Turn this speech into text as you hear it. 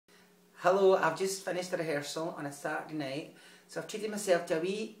Hello, I've just finished the rehearsal on a Saturday night, so I've treated myself to a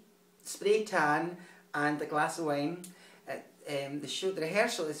wee spray tan and a glass of wine. The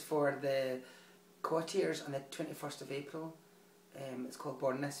rehearsal is for the Courtiers on the 21st of April. It's called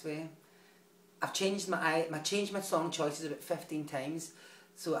Born This Way. I've changed my song choices about 15 times,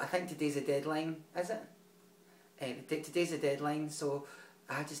 so I think today's the deadline, is it? Today's the deadline, so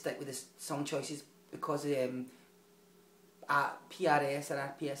I had to stick with the song choices because of PRS or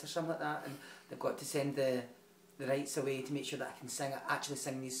RPS or something like that, and they've got to send the rights away to make sure that I can actually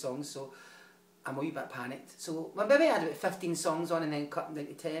sing these songs, so I'm a wee bit panicked. So maybe I had about 15 songs on and then cut them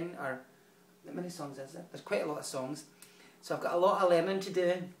down to 10, or how many songs is there? There's quite a lot of songs, so I've got a lot of learning to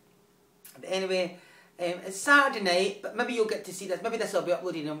do. But anyway, it's Saturday night, but maybe you'll get to see this. Maybe this will be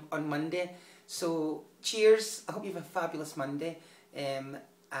uploaded on Monday. So cheers, I hope you have a fabulous Monday, and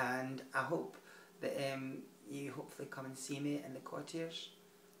I hope that you hopefully come and see me in the Courtiers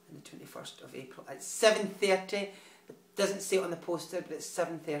on the 21st of April at 7:30. It doesn't say it on the poster, but it's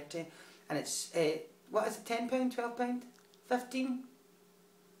 7:30, and it's what is it, £10, £12, £15?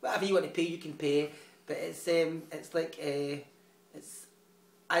 Whatever you want to pay, you can pay. But it's like it's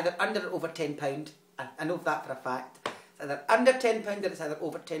either under or over £10. I know that for a fact. It's either under £10 or it's either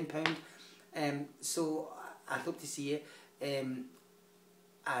over £10. So I hope to see you.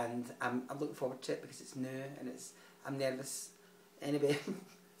 And I'm looking forward to it because it's new and I'm nervous. Anyway,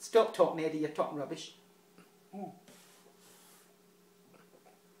 stop talking, Eddie, you're talking rubbish.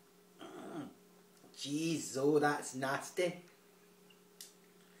 Jeez, oh, that's nasty.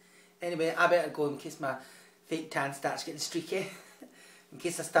 Anyway, I better go in case my fake tan starts getting streaky. In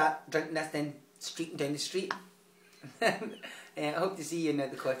case I start drinking this then streaking down the street. I hope to see you now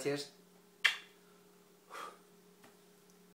at the Courtiers.